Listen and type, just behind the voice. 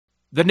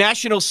The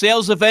national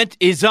sales event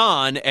is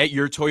on at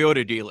your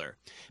Toyota dealer,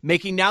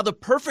 making now the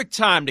perfect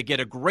time to get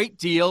a great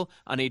deal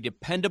on a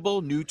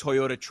dependable new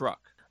Toyota truck.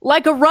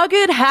 Like a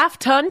rugged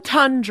half-ton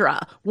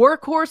Tundra,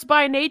 workhorse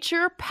by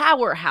nature,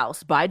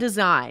 powerhouse by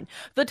design.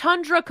 The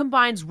Tundra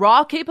combines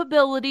raw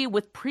capability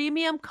with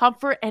premium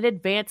comfort and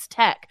advanced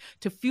tech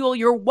to fuel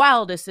your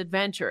wildest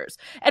adventures.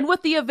 And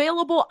with the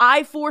available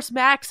iForce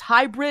Max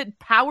hybrid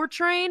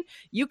powertrain,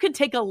 you can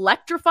take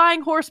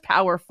electrifying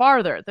horsepower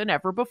farther than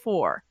ever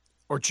before.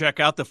 Or check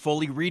out the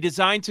fully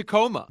redesigned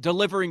Tacoma,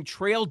 delivering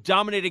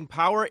trail-dominating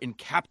power in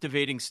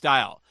captivating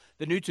style.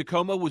 The new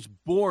Tacoma was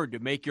born to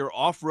make your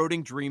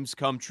off-roading dreams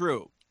come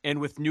true.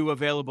 And with new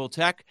available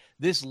tech,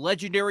 this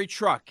legendary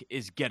truck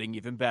is getting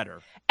even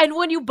better. And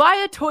when you buy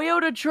a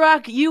Toyota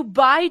truck, you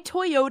buy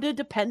Toyota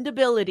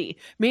dependability,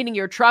 meaning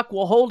your truck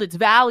will hold its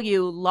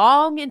value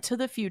long into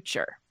the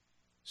future.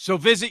 So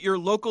visit your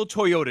local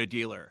Toyota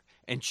dealer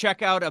and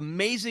check out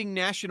amazing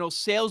national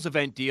sales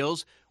event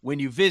deals when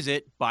you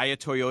visit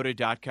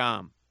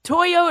buyatoyota.com.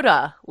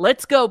 Toyota,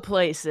 let's go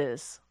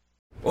places.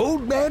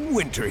 Old Man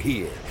Winter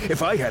here.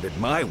 If I had it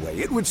my way,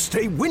 it would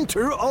stay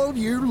winter all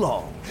year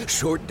long.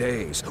 Short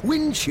days,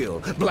 wind chill,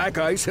 black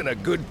ice, and a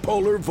good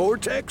polar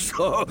vortex.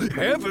 Oh,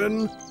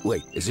 heaven.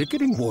 Wait, is it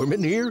getting warm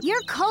in here?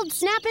 Your cold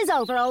snap is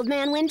over, Old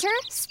Man Winter.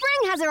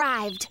 Spring has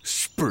arrived.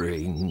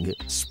 Spring.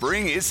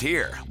 Spring is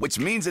here, which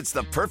means it's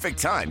the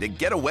perfect time to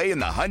get away in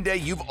the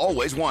Hyundai you've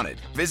always wanted.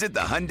 Visit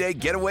the Hyundai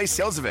Getaway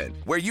Sales Event,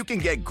 where you can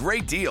get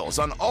great deals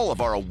on all of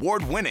our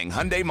award-winning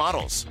Hyundai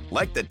models,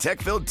 like the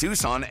tech-filled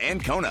Tucson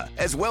and Kona,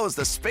 as well as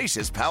the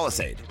spacious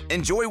Palisade.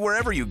 Enjoy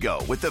wherever you go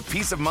with the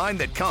peace of mind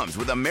that comes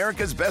with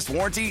America's best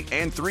warranty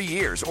and 3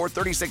 years or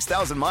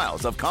 36,000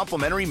 miles of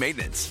complimentary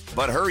maintenance.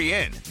 But hurry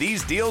in,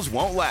 these deals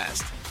won't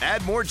last.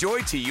 Add more joy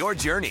to your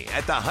journey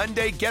at the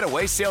Hyundai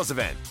Getaway Sales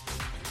Event.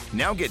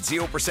 Now get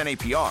 0%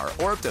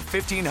 APR or up to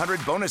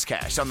 $1,500 bonus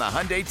cash on the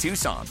Hyundai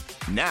Tucson.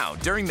 Now,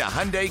 during the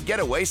Hyundai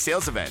Getaway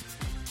Sales Event.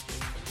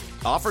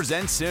 Offers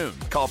end soon.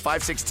 Call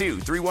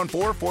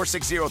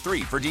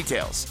 562-314-4603 for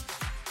details.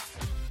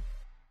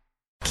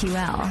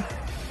 QL.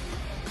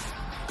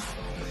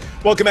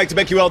 Welcome back to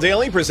BetQL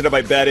Daily, presented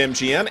by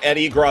BetMGM.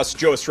 Eddie Gross,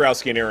 Joe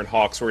Ostrowski, and Aaron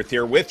Hawksworth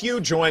here with you.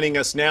 Joining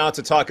us now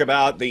to talk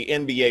about the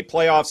NBA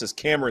playoffs is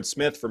Camron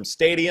Smith from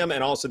Stadium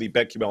and also the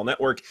BetQL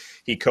Network.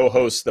 He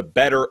co-hosts The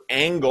Better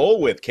Angle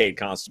with Kate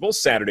Constable,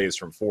 Saturdays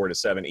from 4 to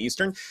 7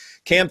 Eastern.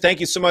 Cam, thank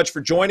you so much for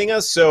joining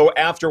us. So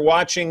after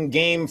watching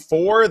Game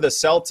 4, the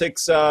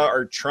Celtics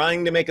are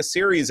trying to make a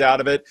series out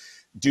of it.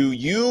 Do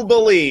you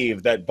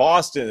believe that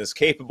Boston is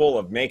capable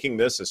of making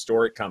this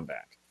historic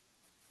comeback?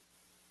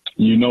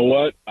 You know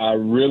what? I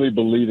really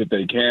believe that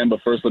they can.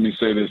 But first, let me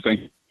say this. Thank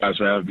you guys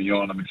for having me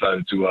on. I'm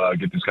excited to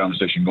get this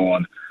conversation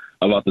going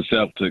about the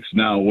Celtics.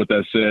 Now, with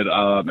that said,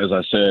 as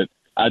I said,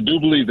 I do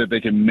believe that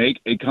they can make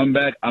a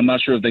comeback. I'm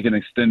not sure if they can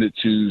extend it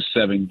to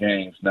 7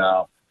 games.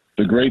 Now,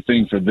 the great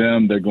thing for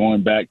them, they're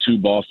going back to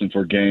Boston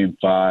for Game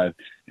 5.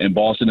 And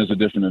Boston is a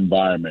different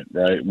environment,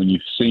 right? When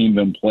you've seen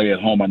them play at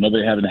home, I know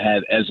they haven't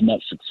had as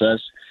much success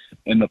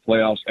in the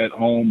playoffs at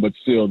home, but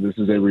still, this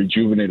is a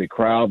rejuvenated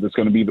crowd that's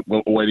going to be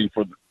awaiting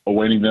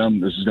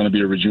them. This is going to be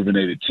a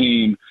rejuvenated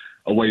team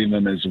awaiting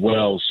them as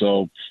well.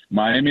 So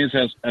Miami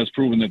has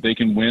proven that they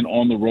can win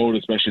on the road,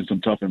 especially in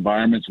some tough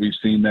environments. We've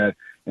seen that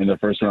in the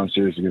first-round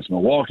series against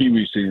Milwaukee.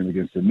 We've seen it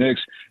against the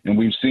Knicks, and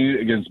we've seen it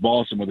against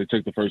Boston where they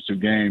took the first 2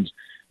 games.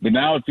 But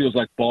now it feels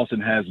like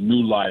Boston has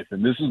new life,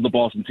 and this is the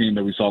Boston team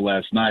that we saw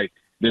last night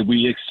that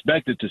we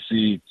expected to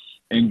see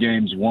in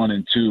games 1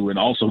 and 2 and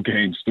also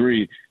games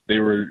 3. They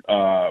were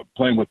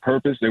playing with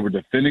purpose. They were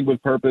defending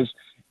with purpose,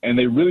 and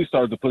they really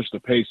started to push the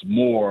pace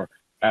more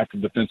after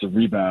defensive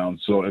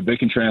rebounds. So if they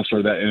can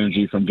transfer that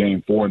energy from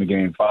Game 4 into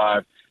Game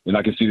 5, then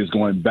I can see this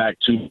going back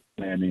to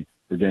Miami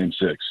for Game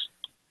 6.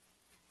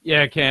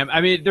 Yeah, Cam. I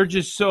mean, they're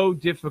just so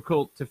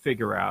difficult to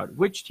figure out.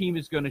 Which team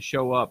is going to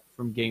show up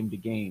from game to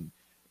game?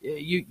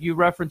 You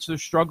referenced their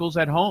struggles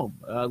at home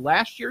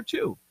last year,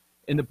 too,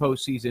 in the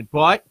postseason.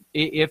 But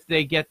if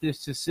they get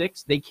this to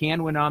 6, they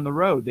can win on the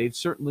road. They've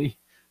certainly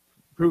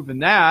proven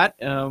that.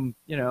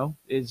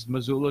 Is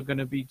Mazzulla going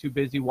to be too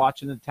busy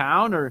watching the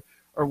town, or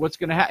what's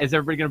going to happen? Is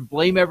everybody going to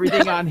blame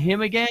everything on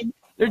him again?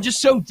 They're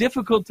just so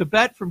difficult to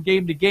bet from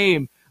game to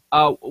game.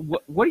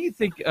 What do you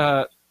think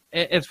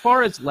as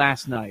far as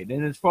last night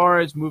and as far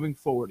as moving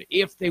forward,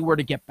 if they were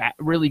to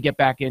really get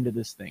back into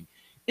this thing?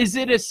 Is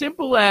it as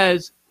simple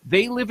as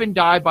they live and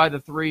die by the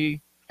 3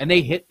 and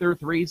they hit their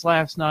threes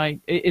last night?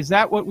 Is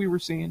that what we were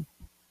seeing?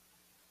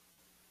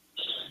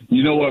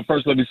 You know what?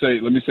 First, let me say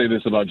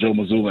this about Joe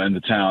Mazzulla and the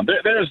town.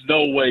 There's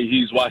no way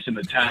he's watching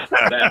the town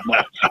that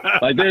much.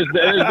 Like there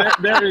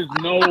is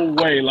no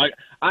way. Like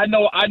I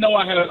know I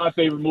have my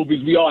favorite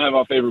movies. We all have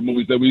our favorite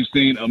movies that we've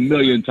seen a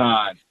million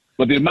times.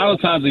 But the amount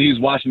of times that he's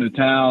watching the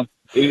town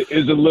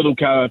is a little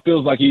kind of, it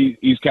feels like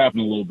he's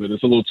capping a little bit.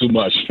 It's a little too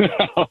much.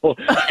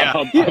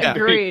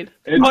 Agreed.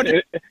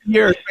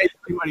 You're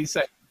basically what he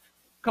said.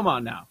 Come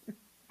on now.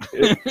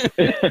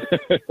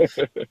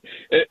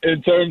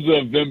 In terms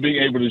of them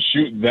being able to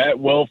shoot that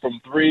well from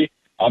 3,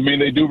 I mean,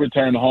 they do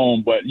return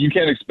home, but you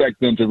can't expect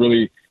them to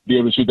really be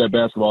able to shoot that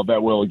basketball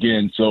that well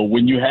again. So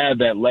when you have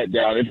that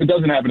letdown, if it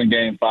doesn't happen in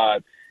Game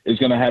 5, it's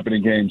going to happen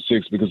in Game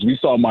 6, because we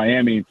saw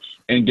Miami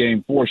in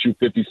Game 4 shoot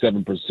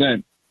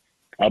 57%,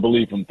 I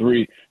believe, from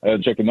three.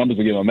 Check the numbers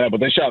again on that, but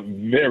they shot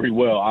very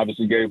well.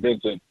 Obviously, Gabe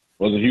Vincent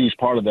was a huge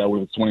part of that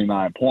with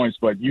 29 points,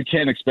 but you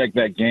can't expect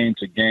that game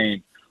to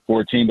game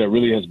for a team that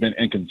really has been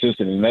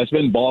inconsistent. And that's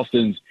been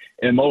Boston's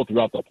MO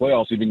throughout the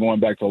playoffs, even going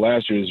back to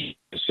last year. As you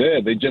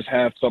said, they just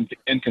have some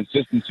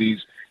inconsistencies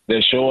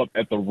that show up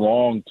at the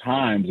wrong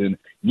times. And,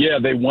 yeah,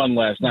 they won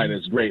last night.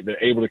 It's great.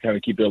 They're able to kind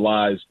of keep their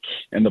lives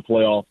in the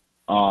playoff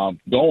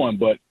going.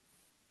 But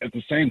at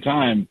the same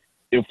time,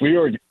 if we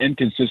are an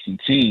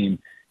inconsistent team,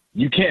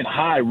 you can't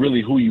hide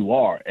really who you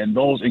are. And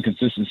those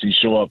inconsistencies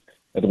show up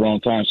at the wrong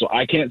time. So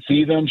I can't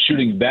see them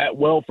shooting that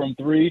well from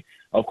three.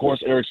 Of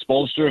course, Eric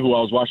Spoelstra, who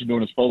I was watching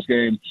during his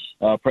post-game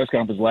press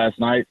conference last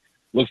night,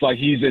 looks like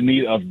he's in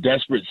need of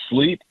desperate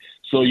sleep.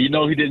 So he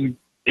didn't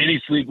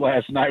any sleep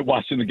last night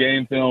watching the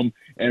game film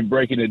and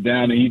breaking it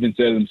down. And he even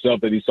said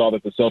himself that he saw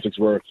that the Celtics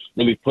were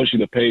really pushing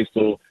the pace.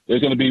 So there's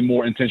going to be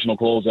more intentional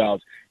closeouts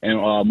and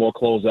more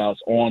closeouts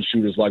on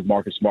shooters like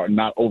Marcus Smart,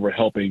 not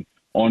over-helping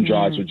on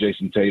drives with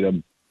Jason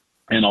Tatum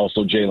and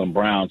also Jaylen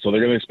Brown. So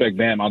they're going to expect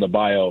Bam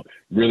Adebayo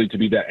really to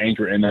be that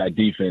anchor in that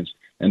defense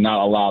and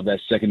not allow that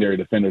secondary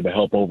defender to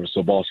help over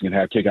so Boston can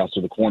have kickouts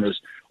to the corners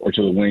or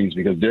to the wings,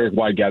 because Derek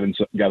White got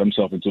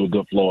himself into a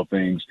good flow of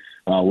things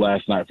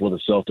last night for the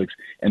Celtics,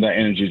 and that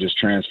energy just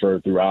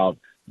transferred throughout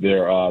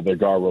their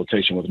guard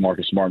rotation with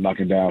Marcus Smart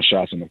knocking down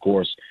shots, and, of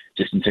course,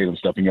 Jason Tatum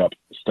stepping up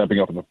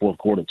in the fourth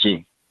quarter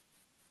too.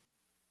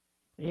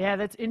 Yeah,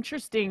 that's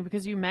interesting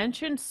because you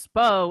mentioned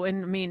Spo,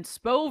 and I mean,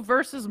 Spo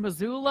versus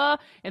Missoula,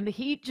 and the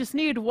Heat just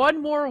need one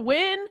more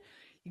win.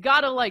 You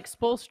got to like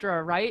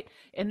Spoelstra, right,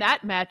 in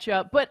that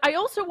matchup. But I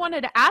also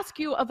wanted to ask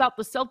you about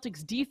the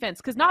Celtics defense,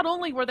 because not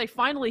only were they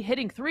finally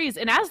hitting threes,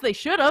 and as they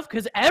should have,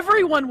 because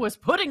everyone was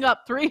putting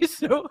up threes,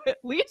 so at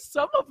least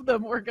some of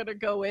them were going to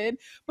go in,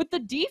 but the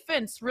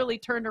defense really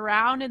turned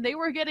around, and they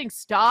were getting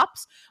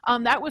stops.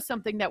 That was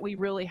something that we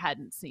really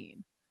hadn't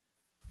seen.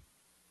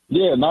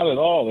 Yeah, not at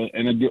all.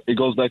 And it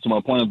goes back to my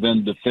point of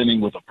them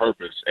defending with a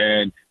purpose.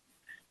 And,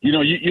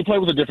 you play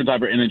with a different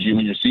type of energy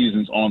when your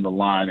season's on the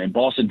line, and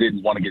Boston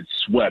didn't want to get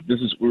swept.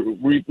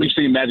 We've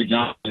seen Magic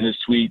Johnson in his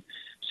tweet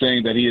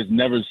saying that he has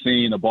never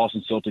seen a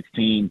Boston Celtics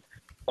team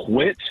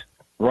quit,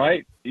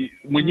 right?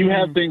 When you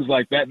have things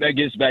like that, that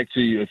gets back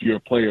to you if you're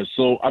a player.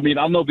 So, I mean,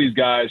 I know these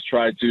guys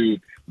try to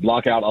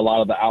block out a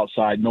lot of the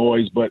outside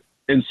noise, but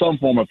in some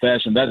form or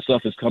fashion, that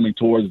stuff is coming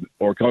towards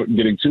or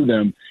getting to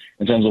them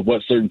in terms of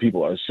what certain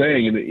people are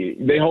saying.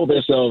 And they hold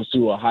themselves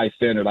to a high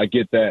standard. I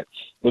get that.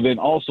 But then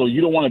also,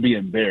 you don't want to be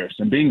embarrassed.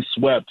 And being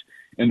swept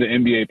in the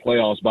NBA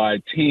playoffs by a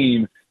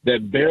team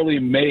that barely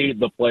made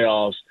the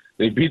playoffs,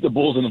 they beat the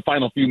Bulls in the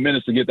final few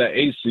minutes to get that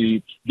 8th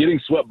seed, getting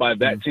swept by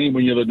that team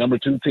when you're the number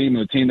 2 team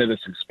and the team that is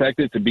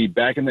expected to be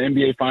back in the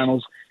NBA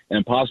finals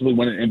and possibly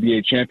win an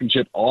NBA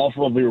championship off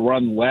of your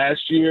run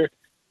last year,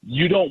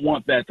 you don't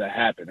want that to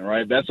happen,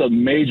 right? That's a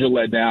major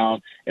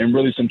letdown, and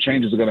really some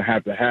changes are going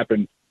to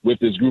happen with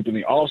this group in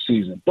the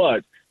offseason.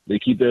 But they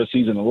keep their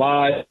season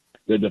alive.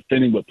 They're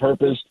defending with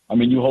purpose. I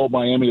mean, you hold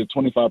Miami to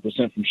 25%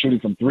 from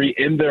shooting from three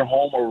in their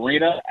home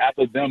arena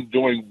after them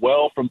doing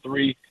well from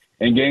three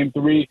in Game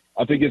 3.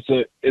 I think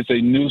it's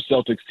a new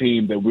Celtics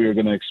team that we're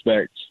going to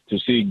expect to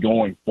see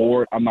going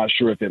forward. I'm not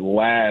sure if it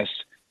lasts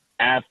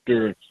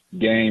after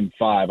Game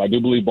 5. I do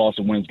believe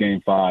Boston wins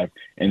Game 5,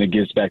 and it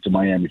gets back to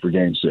Miami for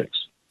Game 6.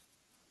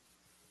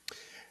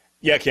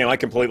 Yeah, Cam, I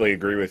completely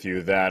agree with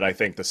you that I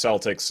think the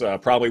Celtics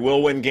probably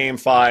will win Game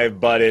 5,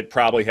 but it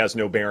probably has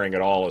no bearing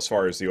at all as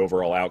far as the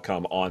overall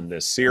outcome on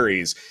this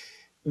series.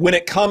 When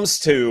it comes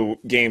to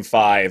Game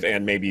 5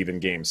 and maybe even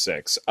Game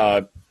 6,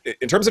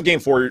 in terms of Game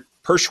 4,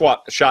 per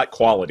shot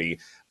quality,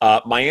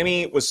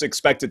 Miami was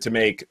expected to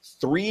make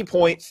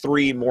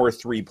 3.3 more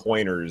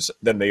three-pointers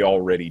than they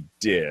already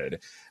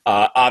did.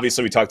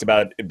 Obviously, we talked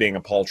about it being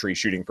a paltry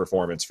shooting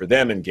performance for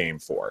them in Game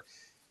 4.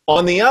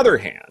 On the other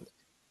hand,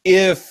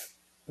 if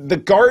the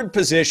guard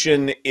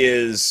position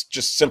is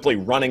just simply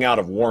running out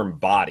of warm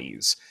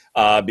bodies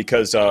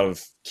because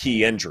of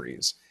key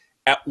injuries,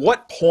 at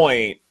what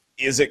point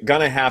is it going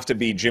to have to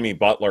be Jimmy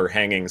Butler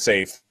hanging,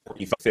 say,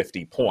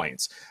 50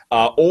 points?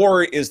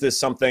 Or is this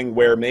something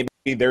where maybe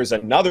there's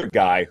another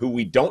guy who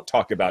we don't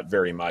talk about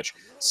very much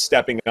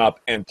stepping up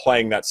and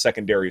playing that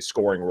secondary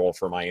scoring role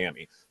for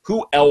Miami?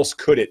 Who else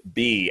could it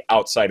be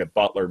outside of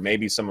Butler?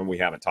 Maybe someone we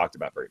haven't talked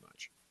about very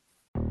much.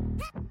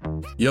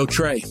 Yo,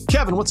 Trey.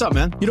 Kevin, what's up,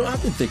 man?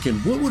 I've been thinking,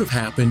 what would have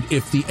happened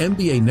if the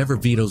NBA never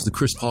vetoes the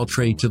Chris Paul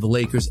trade to the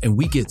Lakers and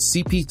we get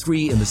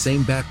CP3 in the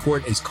same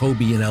backcourt as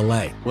Kobe in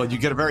LA? Well, you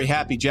get a very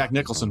happy Jack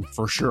Nicholson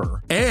for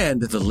sure.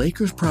 And the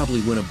Lakers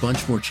probably win a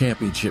bunch more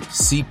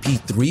championships.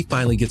 CP3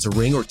 finally gets a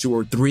ring or 2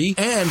 or 3,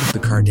 and the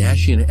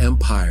Kardashian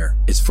empire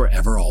is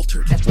forever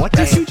altered. What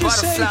did you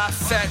just say?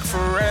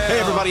 Hey,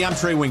 everybody, I'm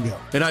Trey Wingo.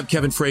 And I'm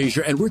Kevin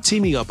Frazier, and we're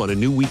teaming up on a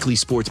new weekly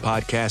sports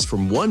podcast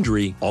from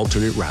Wondery,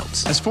 Alternate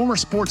Routes. As former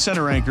Sports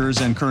center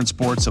anchors and current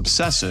sports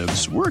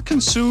obsessives, we're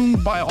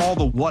consumed by all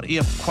the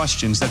what-if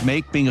questions that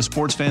make being a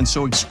sports fan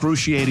so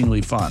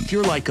excruciatingly fun. If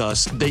you're like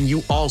us, then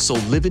you also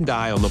live and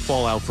die on the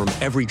fallout from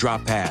every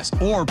drop pass.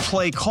 Or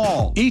play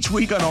call. Each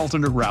week on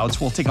Alternate Routes,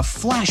 we'll take a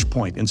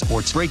flashpoint in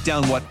sports, break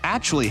down what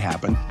actually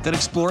happened, then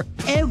explore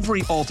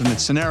every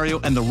alternate scenario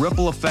and the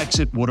ripple effects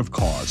it would have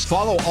caused.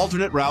 Follow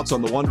Alternate Routes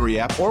on the Wondery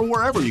app or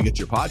wherever you get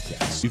your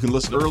podcasts. You can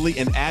listen early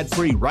and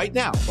ad-free right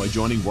now by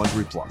joining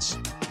Wondery Plus.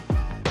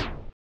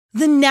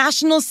 The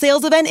national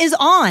sales event is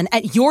on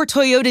at your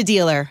Toyota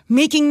dealer,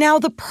 making now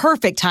the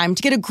perfect time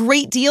to get a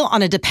great deal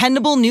on a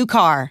dependable new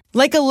car.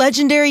 Like a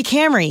legendary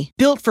Camry,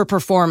 built for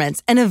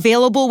performance and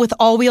available with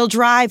all-wheel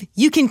drive,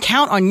 you can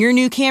count on your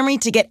new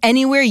Camry to get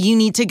anywhere you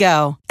need to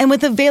go. And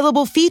with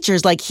available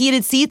features like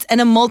heated seats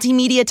and a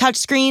multimedia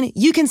touchscreen,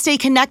 you can stay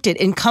connected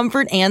in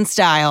comfort and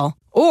style.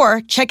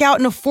 Or check out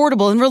an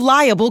affordable and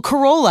reliable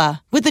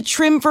Corolla with a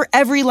trim for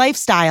every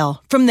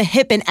lifestyle, from the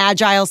hip and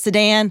agile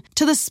sedan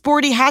to the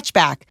sporty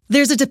hatchback.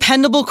 There's a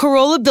dependable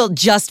Corolla built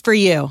just for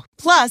you.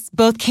 Plus,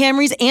 both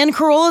Camrys and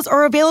Corollas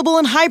are available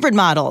in hybrid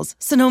models,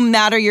 so no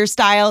matter your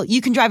style,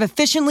 you can drive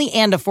efficiently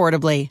and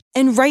affordably.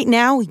 And right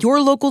now, your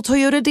local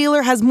Toyota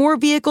dealer has more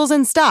vehicles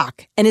in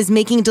stock and is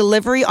making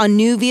delivery on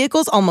new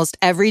vehicles almost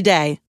every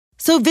day.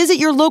 So visit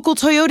your local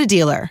Toyota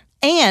dealer.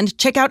 And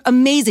check out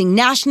amazing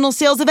national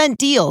sales event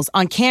deals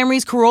on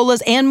Camrys,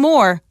 Corollas, and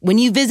more when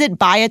you visit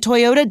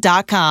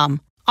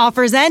buyatoyota.com.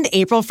 Offers end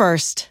April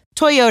 1st.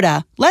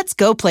 Toyota, let's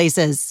go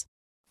places.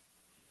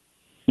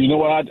 You know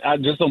what? I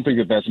just don't think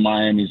that that's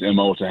Miami's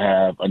MO to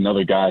have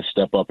another guy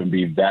step up and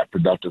be that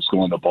productive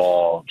scoring the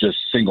ball just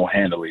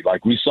single-handedly.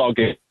 Like we saw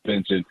Gabe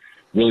Vincent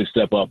really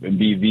step up and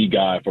be the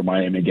guy for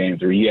Miami Game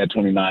 3. He had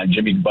 29.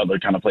 Jimmy Butler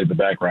kind of played the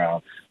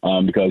background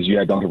because you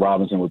had Duncan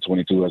Robinson with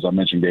 22, as I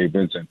mentioned, Gabe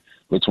Vincent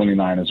with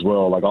 29 as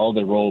well. Like all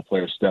the role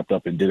players stepped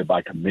up and did it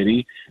by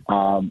committee.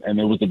 And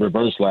it was the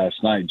reverse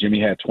last night.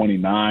 Jimmy had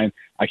 29.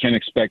 I can't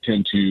expect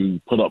him to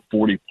put up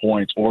 40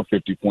 points or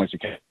 50 points to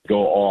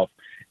go off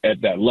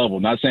at that level.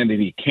 Not saying that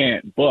he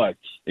can't, but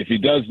if he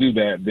does do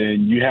that,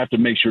 then you have to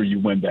make sure you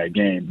win that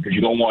game because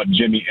you don't want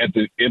Jimmy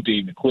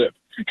emptying the clip.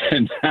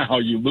 And now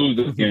you lose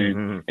this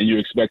game and you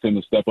expect him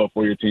to step up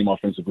for your team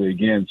offensively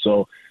again.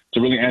 So to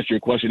really answer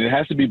your question, it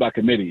has to be by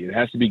committee. It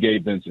has to be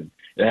Gabe Vincent.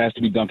 It has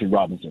to be Duncan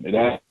Robinson.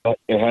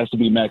 It has to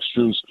be Max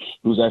Strus,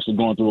 who's actually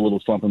going through a little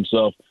slump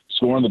himself,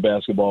 scoring the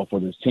basketball for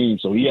this team.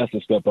 So he has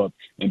to step up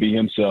and be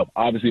himself.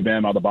 Obviously,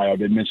 Bam Adebayo, I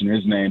didn't mention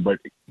his name, but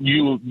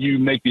you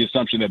make the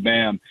assumption that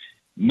Bam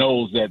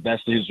knows that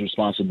that's his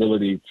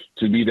responsibility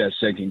to be that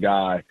second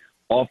guy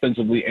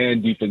offensively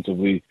and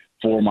defensively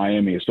for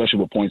Miami, especially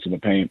with points in the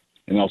paint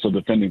and also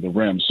defending the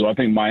rim. So I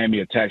think Miami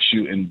attacks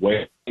you in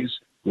ways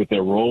with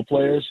their role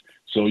players.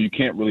 So you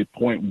can't really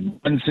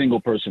point one single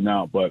person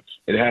out, but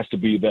it has to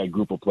be that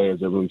group of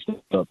players that really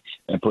steps up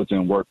and puts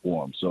in work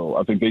for them. So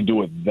I think they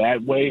do it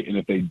that way. And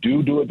if they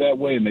do it that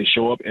way and they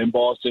show up in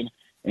Boston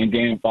in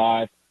Game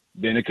 5,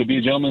 then it could be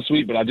a gentleman's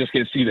sweep, but I just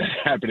can't see that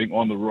happening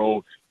on the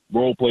road.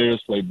 Role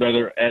players play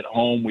better at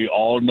home. We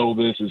all know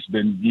this. It's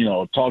been,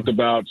 talked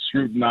about,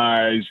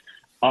 scrutinized,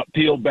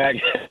 peeled back,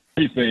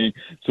 everything.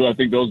 So I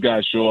think those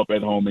guys show up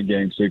at home in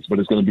Game 6, but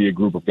it's going to be a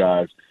group of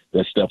guys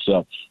that steps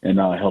up and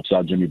helps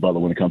out Jimmy Butler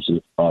when it comes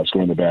to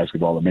scoring the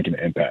basketball and making an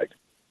impact.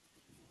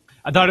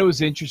 I thought it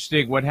was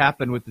interesting what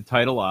happened with the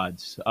title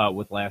odds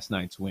with last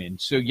night's win.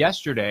 So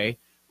yesterday,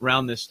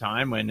 around this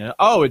time, when,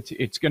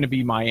 it's going to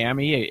be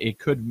Miami, it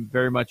could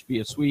very much be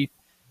a sweep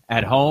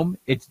at home.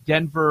 It's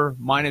Denver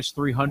minus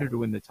 300 to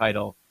win the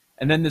title.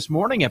 And then this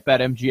morning at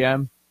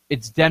BetMGM,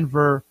 it's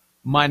Denver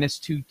minus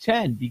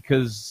 210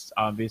 because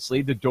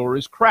obviously the door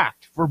is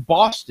cracked for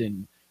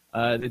Boston,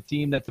 the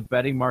team that the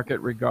betting market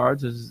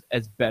regards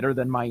as better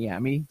than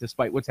Miami,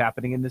 despite what's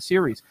happening in the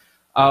series.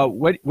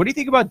 What do you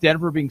think about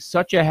Denver being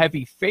such a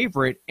heavy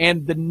favorite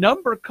and the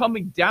number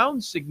coming down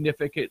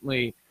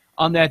significantly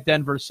on that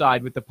Denver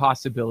side with the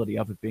possibility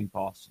of it being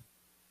Boston?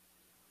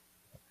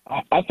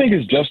 I think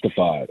it's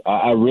justified.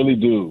 I really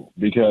do,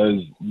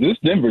 because this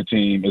Denver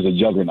team is a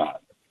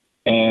juggernaut.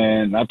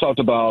 And I've talked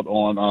about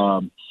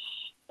on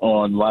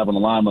Live on the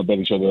Line, my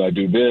betting show that I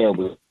do there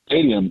with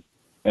Stadium,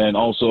 and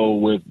also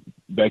with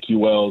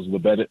BetQL's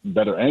The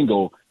Better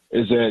Angle,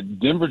 is that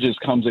Denver just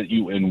comes at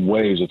you in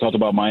waves. I talked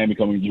about Miami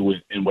coming at you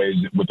in waves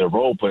with their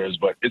role players,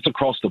 but it's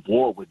across the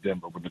board with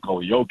Denver, with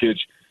Nikola Jokic,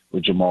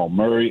 with Jamal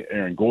Murray.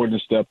 Aaron Gordon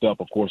has stepped up.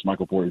 Of course,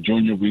 Michael Porter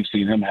Jr., we've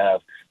seen him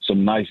have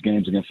some nice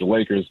games against the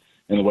Lakers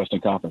in the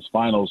Western Conference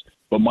Finals.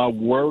 But my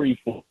worry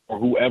for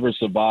whoever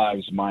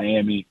survives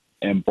Miami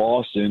and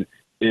Boston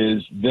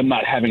is them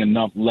not having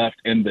enough left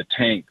in the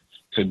tank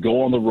to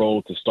go on the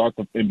road to start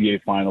the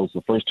NBA Finals,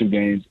 the first two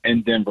games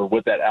in Denver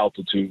with that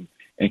altitude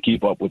and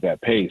keep up with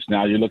that pace.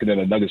 Now you're looking at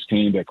a Nuggets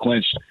team that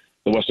clinched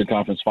the Western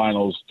Conference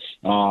Finals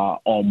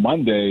on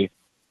Monday.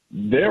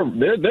 They're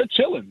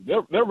chilling.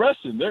 They're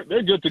resting.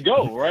 They're good to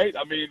go, right?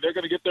 I mean, they're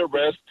going to get their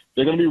rest.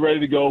 They're going to be ready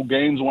to go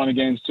games 1 and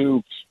games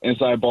 2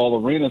 inside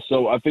Ball Arena.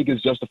 So I think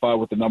it's justified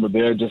with the number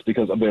there just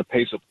because of their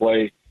pace of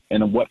play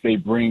and what they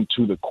bring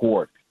to the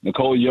court.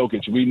 Nikola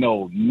Jokic, we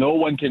know no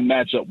one can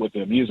match up with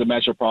him. He is a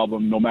matchup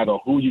problem no matter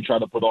who you try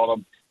to put on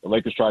him. The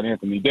Lakers tried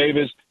Anthony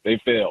Davis.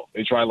 They failed.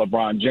 They tried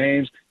LeBron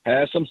James.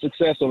 Had some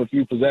success on a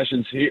few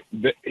possessions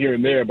here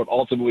and there, but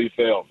ultimately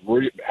failed.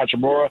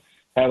 Hachimura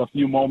had a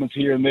few moments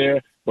here and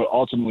there, but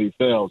ultimately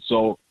failed.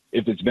 So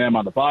if it's Bam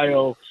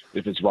Adebayo,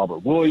 if it's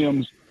Robert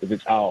Williams, if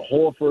it's Al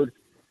Horford,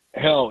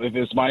 hell, if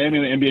it's Miami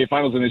in the NBA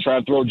Finals and they try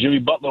to throw Jimmy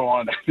Butler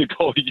on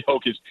Nikola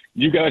Jokic,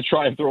 you got to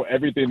try and throw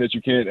everything that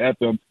you can at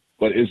them,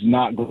 but it's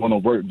not going to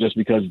work just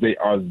because they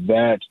are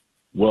that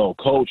well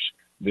coached,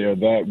 they're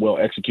that well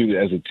executed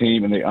as a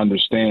team, and they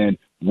understand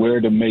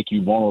where to make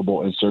you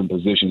vulnerable in certain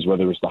positions,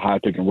 whether it's the high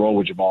pick and roll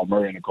with Jamal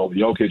Murray and Nikola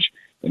Jokic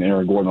and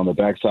Aaron Gordon on the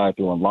backside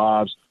throwing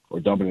lobs or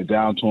dumping it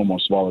down to him on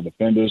smaller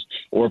defenders,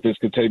 or if it's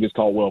Kentavious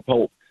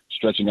Caldwell-Pope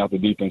stretching out the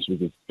defense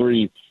with his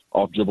three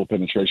off dribble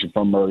penetration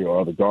from Murray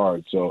or other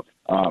guards. So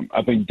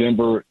I think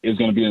Denver is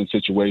going to be in a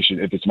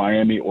situation, if it's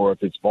Miami or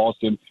if it's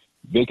Boston,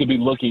 they could be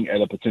looking at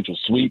a potential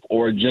sweep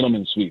or a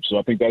gentleman's sweep. So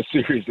I think that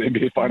series, the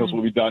NBA Finals,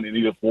 will be done in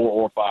either 4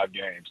 or 5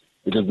 games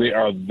because they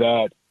are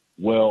that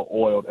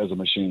well-oiled as a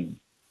machine.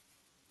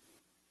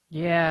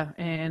 Yeah,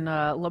 and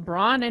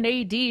LeBron and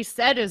AD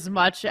said as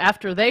much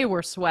after they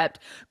were swept.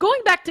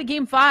 Going back to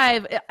Game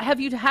 5, have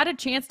you had a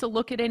chance to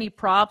look at any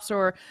props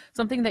or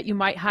something that you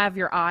might have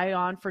your eye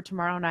on for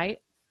tomorrow night?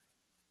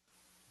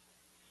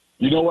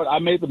 You know what? I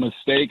made the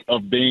mistake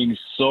of being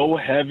so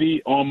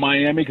heavy on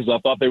Miami because I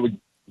thought they were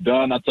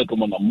done. I took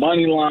them on the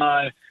money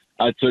line.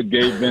 I took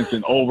Gabe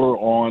Vincent over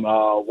on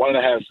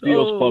 1.5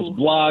 steals plus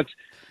blocks.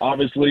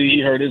 Obviously,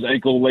 he hurt his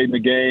ankle late in the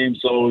game,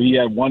 so he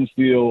had 1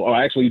 steal, or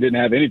actually he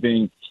didn't have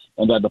anything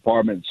in that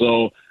department.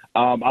 So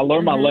I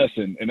learned my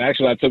lesson, and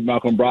actually I took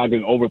Malcolm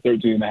Brogdon over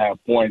 13.5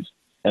 points,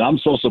 and I'm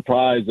so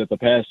surprised that the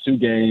past 2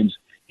 games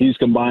he's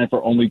combined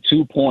for only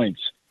 2 points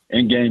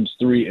in games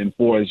 3 and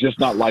 4. It's just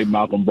not like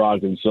Malcolm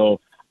Brogdon.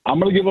 So I'm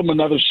going to give him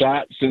another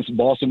shot since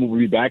Boston will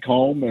be back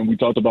home, and we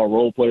talked about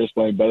role players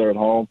playing better at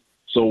home.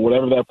 So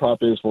whatever that prop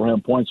is for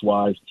him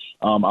points-wise,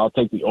 I'll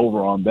take the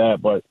over on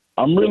that. But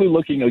I'm really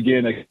looking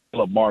again at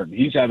Caleb Martin.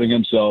 He's having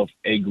himself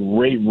a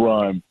great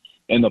run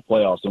in the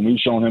playoffs, and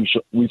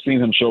we've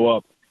seen him show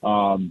up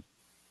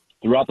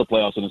throughout the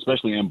playoffs, and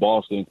especially in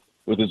Boston,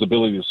 with his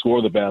ability to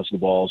score the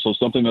basketball. So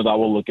something that I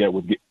will look at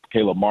with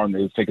Caleb Martin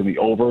is taking the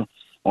over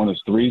on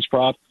his threes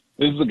prop.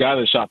 This is a guy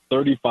that shot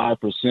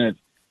 35%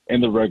 in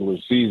the regular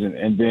season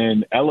and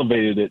then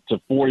elevated it to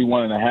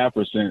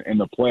 41.5% in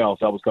the playoffs.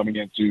 That was coming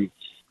into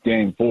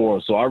Game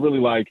 4. So I really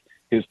like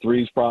his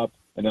threes prop.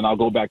 And then I'll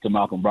go back to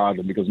Malcolm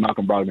Brogdon because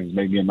Malcolm Brogdon has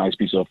made me a nice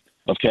piece of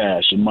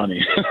cash and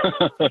money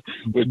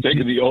with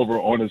taking the over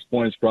on his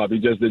points prop. He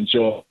just didn't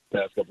show up the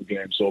past couple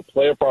games. So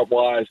player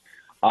prop-wise,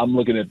 I'm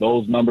looking at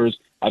those numbers.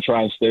 I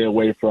try and stay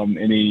away from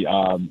any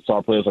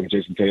star players like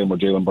Jason Tatum or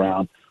Jaylen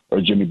Brown or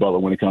Jimmy Butler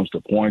when it comes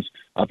to points.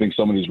 I think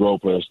some of these role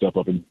players step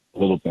up in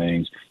little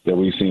things that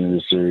we've seen in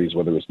this series,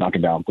 whether it's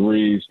knocking down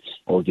threes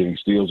or getting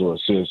steals or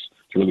assists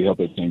to really help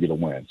their team get a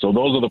win. So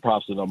those are the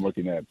props that I'm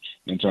looking at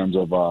in terms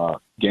of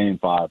Game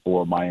 5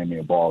 for Miami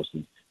and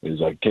Boston. Is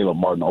Caleb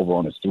Martin over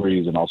on his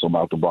threes and also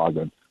Malcolm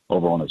Brogdon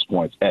over on his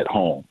points at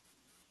home.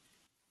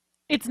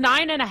 It's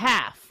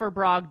 9.5 for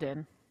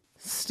Brogdon.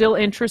 Still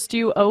interest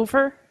you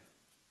over?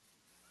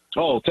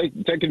 Oh,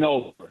 taking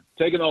over.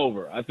 Taking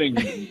over. I think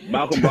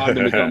Malcolm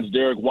Brogdon becomes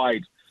Derek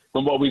White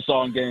from what we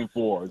saw in Game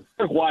 4.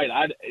 Derek White,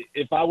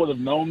 if I would have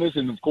known this,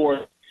 and of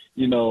course,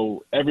 you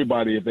know,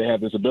 everybody, if they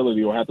have this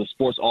ability or have the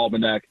sports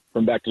almanac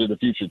from Back to the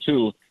Future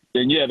too,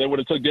 then yeah, they would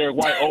have took Derek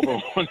White over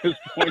on his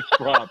points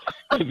prop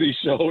because he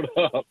showed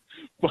up.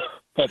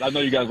 But I know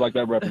you guys like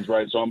that reference,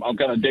 right? So I'm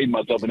kind of dating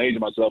myself and aging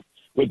myself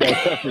with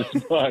that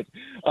reference. But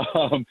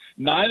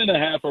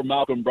 9.5 for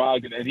Malcolm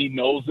Brogdon, and he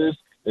knows this,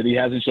 that he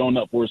hasn't shown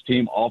up for his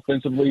team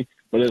offensively.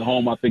 But at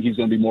home, I think he's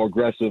going to be more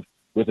aggressive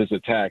with his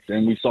attacks.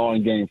 And we saw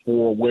in Game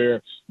 4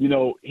 where, you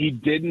know, he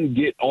didn't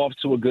get off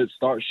to a good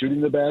start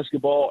shooting the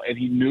basketball, and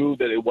he knew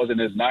that it wasn't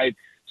his night.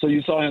 So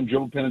you saw him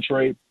dribble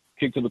penetrate,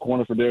 kick to the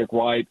corner for Derek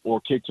White,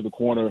 or kick to the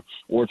corner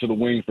or to the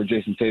wing for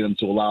Jason Tatum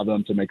to allow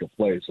them to make a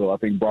play. So I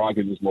think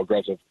Brogdon is more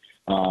aggressive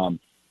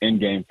in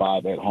Game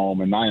 5 at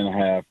home. And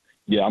 9.5,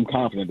 yeah, I'm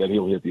confident that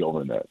he'll hit the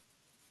over in that.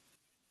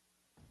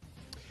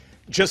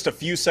 Just a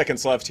few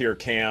seconds left here,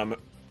 Cam.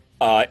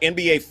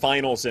 NBA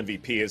Finals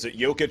MVP, is it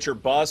Jokic or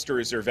bust, or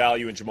is there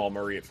value in Jamal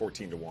Murray at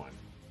 14-1?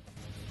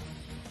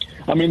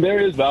 I mean, there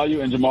is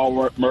value in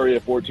Jamal Murray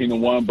at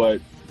 14-1,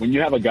 but when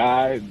you have a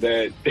guy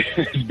that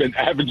has been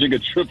averaging a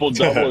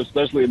triple-double,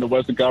 especially in the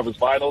Western Conference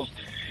Finals,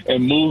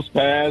 and moves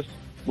past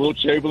Wilt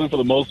Chamberlain for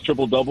the most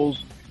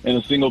triple-doubles in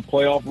a single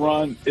playoff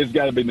run, it's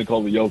got to be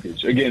Nikola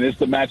Jokic. Again, it's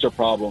the matchup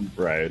problem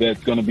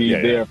that's going to be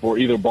there for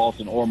either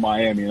Boston or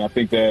Miami, and I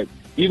think that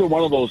either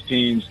one of those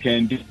teams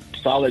can do a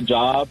solid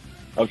job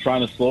of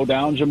trying to slow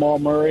down Jamal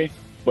Murray,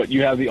 but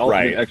you have the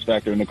ultimate X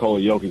factor in Nikola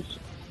Jokic.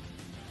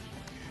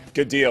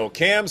 Good deal.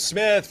 Cam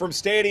Smith from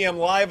Stadium,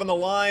 live on the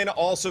line,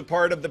 also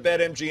part of the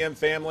BetMGM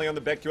family on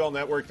the BetQL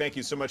Network. Thank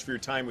you so much for your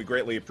time. We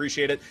greatly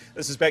appreciate it.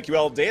 This is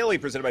BetQL Daily,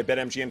 presented by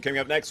BetMGM. Coming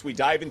up next, we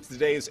dive into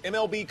today's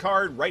MLB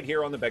card right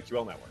here on the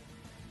BetQL Network.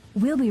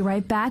 We'll be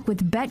right back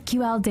with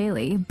BetQL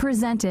Daily,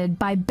 presented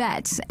by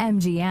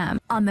BetMGM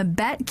on the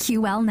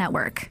BetQL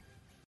Network.